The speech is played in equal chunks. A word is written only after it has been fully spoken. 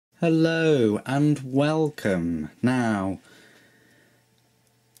Hello and welcome. Now,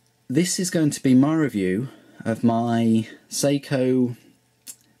 this is going to be my review of my Seiko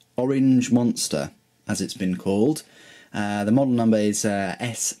Orange Monster, as it's been called. The model number is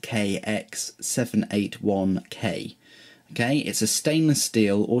SKX781K. Okay, it's a stainless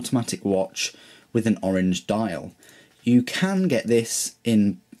steel automatic watch with an orange dial. You can get this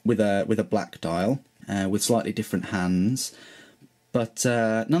in with a black dial with slightly different hands. But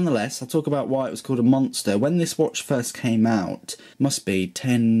nonetheless, I'll talk about why it was called a monster. When this watch first came out, must be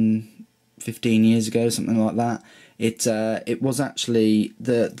 10, 15 years ago, something like that. It was actually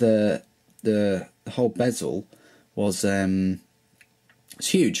the whole bezel was it's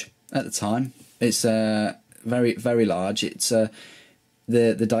huge at the time. It's very large. It's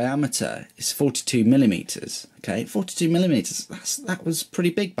the diameter is 42 millimeters. Okay, 42 millimeters. That was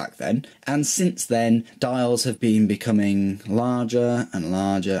pretty big back then. And since then, dials have been becoming larger and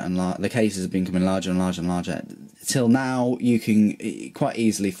larger and larger. The cases have been becoming larger and larger and larger. Till now, you can quite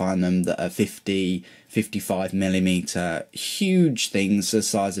easily find them that are 50, 55 millimeter, huge things the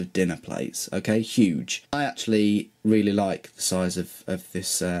size of dinner plates. Okay, huge. I actually really like the size of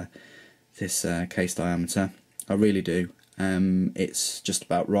this case diameter. I really do. It's just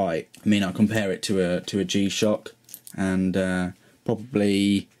about right. I mean, I compare it to a G-Shock, and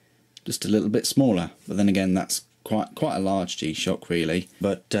probably just a little bit smaller. But then again, that's quite a large G-Shock, really.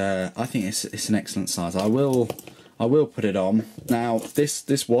 But I think it's an excellent size. I will put it on. Now,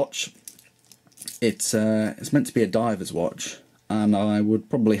 this watch, it's meant to be a diver's watch, and I would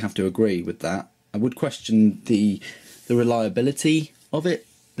probably have to agree with that. I would question the reliability of it.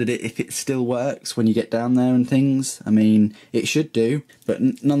 If it still works when you get down there and things. I mean, it should do, but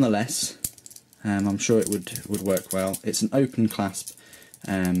nonetheless, I'm sure it would work well. It's an open clasp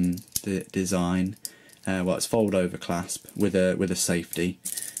design. Well, it's fold over clasp with a safety.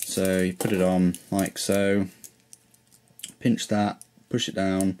 So you put it on like so, pinch that, push it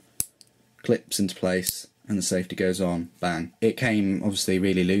down, clips into place, and the safety goes on. Bang! It came obviously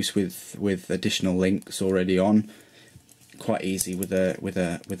really loose with additional links already on. Quite easy with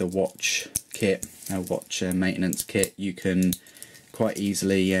a watch kit, a watch maintenance kit. You can quite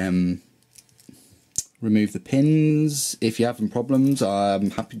easily remove the pins if you're having problems. I'm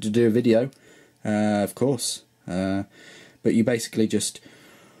happy to do a video, of course. But you basically just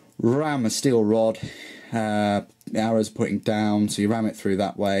ram a steel rod, arrows pointing down, so you ram it through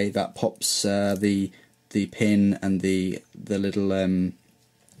that way. That pops the pin and the little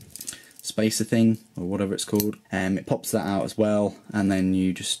spacer thing, or whatever it's called. It pops that out as well, and then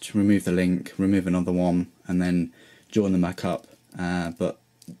you just remove the link, remove another one, and then join them back up, but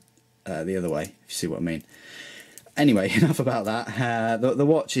the other way, if you see what I mean. Anyway, enough about that. The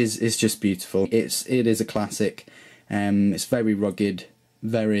watch is just beautiful. It is a classic. It's very rugged,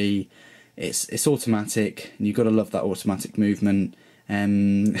 it's automatic, and you've got to love that automatic movement.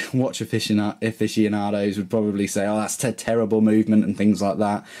 Watch aficionados would probably say, "Oh, that's a terrible movement" and things like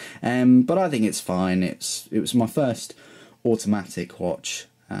that. But I think it's fine. It was my first automatic watch,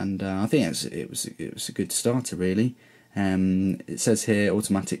 and I think it was a good starter, really. It says here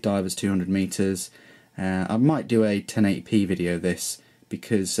automatic divers 200 meters. I might do a 1080p video of this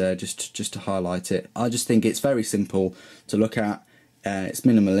because just to highlight it. I just think it's very simple to look at. It's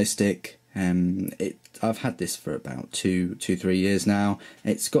minimalistic. I've had this for about 2-3 years now.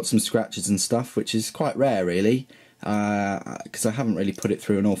 It's got some scratches and stuff, which is quite rare, really, because I haven't really put it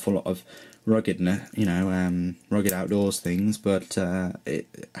through an awful lot of ruggedness, rugged outdoors things. But it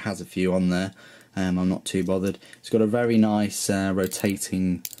has a few on there. I'm not too bothered. It's got a very nice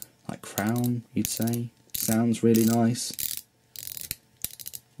rotating, like, crown, you'd say. Sounds really nice.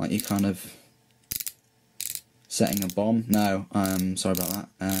 Like you kind of setting a bomb. No, sorry about that.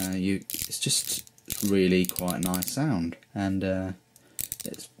 It's just really quite a nice sound, and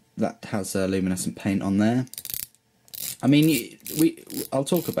that has luminescent paint on there. I mean, I'll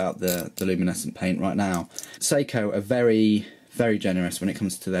talk about the luminescent paint right now. Seiko are very generous when it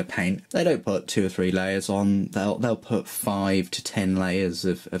comes to their paint. They don't put 2 or 3 layers on. They'll put 5 to 10 layers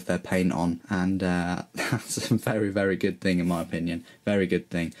of their paint on, and that's a very good thing in my opinion. Very good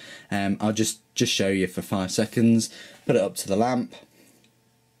thing. I'll just show you for 5 seconds. Put it up to the lamp,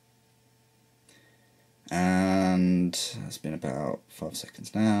 and it's been about 5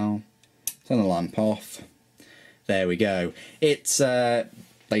 seconds now. Turn the lamp off. There we go. It's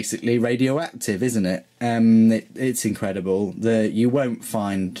basically radioactive, isn't it? It's incredible. You won't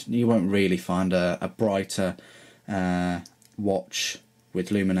really find a brighter watch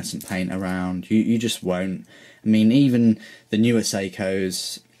with luminescent paint around. You just won't. I mean, even the newer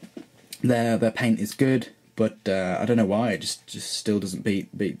Seikos, their paint is good, but I don't know why it just still doesn't beat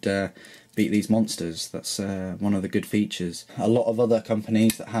these monsters. That's one of the good features. A lot of other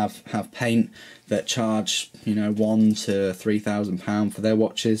companies that have paint that charge, you know, £1,000 to £3,000 for their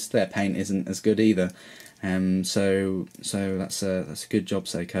watches, their paint isn't as good either. So that's a good job,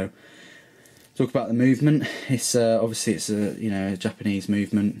 Seiko. Talk about the movement. It's obviously it's a Japanese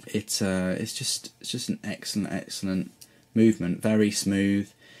movement. It's just an excellent movement. Very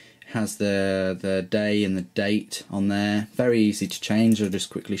smooth. Has the day and the date on there. Very easy to change. I'll just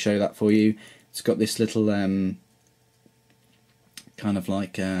quickly show that for you. It's got this little kind of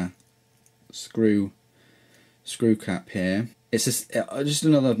like screw cap here. It's just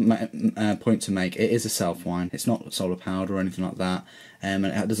another point to make. It is a self-wind. It's not solar powered or anything like that, and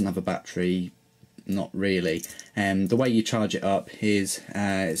it doesn't have a battery. Not really. The way you charge it up is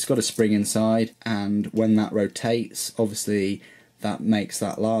it's got a spring inside, and when that rotates, obviously that makes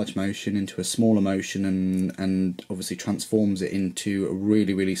that large motion into a smaller motion, and obviously transforms it into a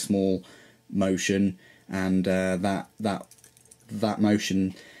really small motion, and that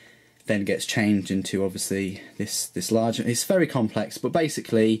motion then gets changed into obviously this larger. It's very complex, but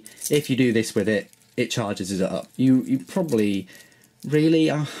basically if you do this with it, it charges it up. You probably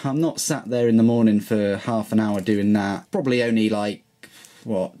really, I'm not sat there in the morning for half an hour doing that. Probably only like,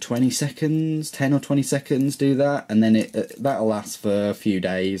 what, 20 seconds, 10 or 20 seconds do that, and then that'll last for a few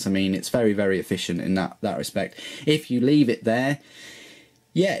days. I mean, it's very efficient in that respect. If you leave it there,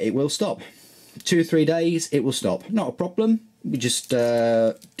 yeah, it will stop. 2 or 3 days, it will stop. Not a problem. We just do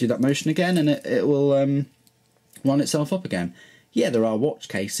that motion again, and it will wind itself up again. Yeah, there are watch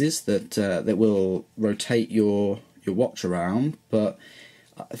cases that will rotate your watch around, but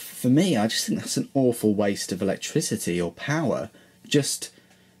for me, I just think that's an awful waste of electricity or power. Just,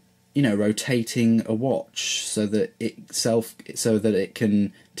 you know, rotating a watch so that it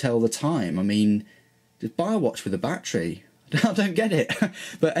can tell the time. I mean, just buy a watch with a battery. I don't get it.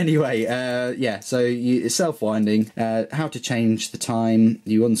 But anyway, yeah, so it's self-winding. How to change the time: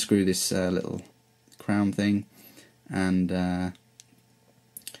 you unscrew this little crown thing, and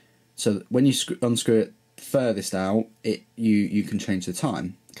so when you unscrew it furthest out, you can change the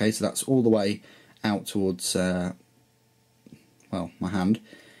time. Okay, so that's all the way out towards well, my hand,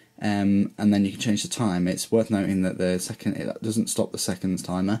 and then you can change the time. It's worth noting that it doesn't stop the seconds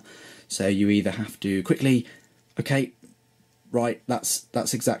timer, so you either have to quickly, okay, right, that's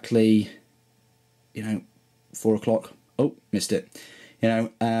exactly, you know, 4 o'clock. Oh, missed it. You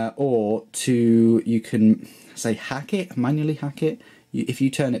know, or you can say manually hack it. If you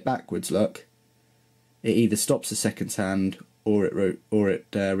turn it backwards, look, it either stops the second hand or it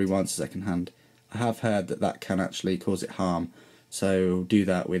rewinds the second hand. I have heard that can actually cause it harm, so do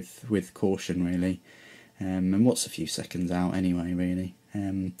that with caution, really. And what's a few seconds out anyway, really.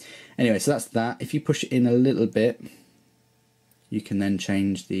 Anyway, so that's that. If you push it in a little bit, you can then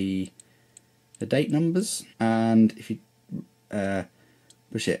change the date numbers, and if you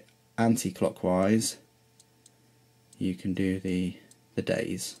push it anti-clockwise, you can do the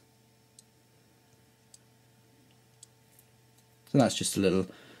days. So that's just a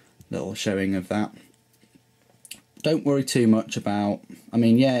little showing of that. Don't worry too much about, I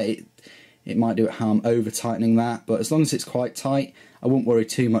mean, yeah, it might do it harm over tightening that, but as long as it's quite tight, I wouldn't worry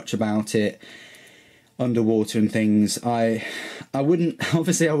too much about it underwater and things. I wouldn't,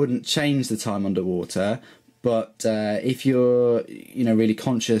 obviously I wouldn't change the time underwater, but if you're, you know, really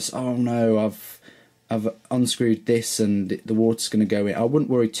conscious, oh no, I've unscrewed this and the water's going to go in, I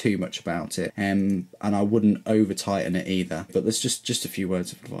wouldn't worry too much about it, and I wouldn't over tighten it either. But there's just a few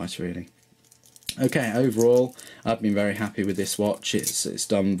words of advice, really. Okay, overall, I've been very happy with this watch. It's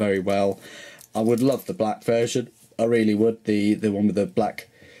done very well. I would love the black version. I really would. The one with the black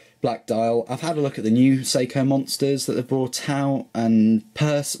dial. I've had a look at the new Seiko Monsters that they've brought out, and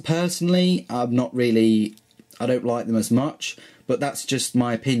personally, I'm not really. I don't like them as much, but that's just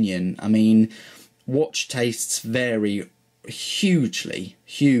my opinion. I mean, watch tastes vary hugely,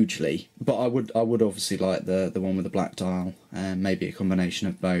 but I would obviously like the one with the black dial, and maybe a combination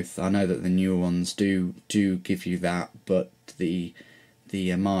of both. I know that the newer ones do give you that, but the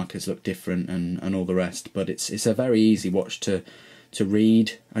markers look different and all the rest. But it's a very easy watch to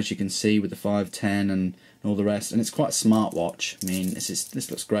read, as you can see, with the 510 and all the rest, and it's quite a smart watch. I mean, this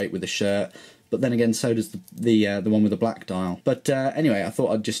looks great with the shirt. But then again, so does the one with the black dial. But anyway, I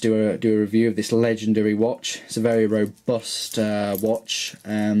thought I'd just do a review of this legendary watch. It's a very robust watch.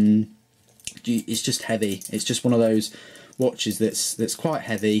 It's just heavy. It's just one of those watches that's quite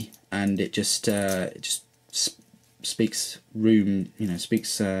heavy, and it just speaks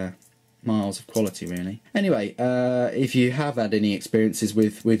miles of quality, really. Anyway, if you have had any experiences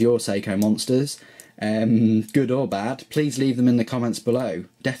with your Seiko Monsters, good or bad, please leave them in the comments below,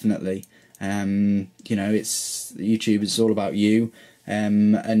 definitely. You know, YouTube is all about you,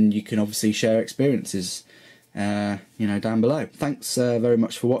 and you can obviously share experiences, you know, down below. Thanks very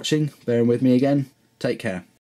much for watching, bearing with me again. Take care.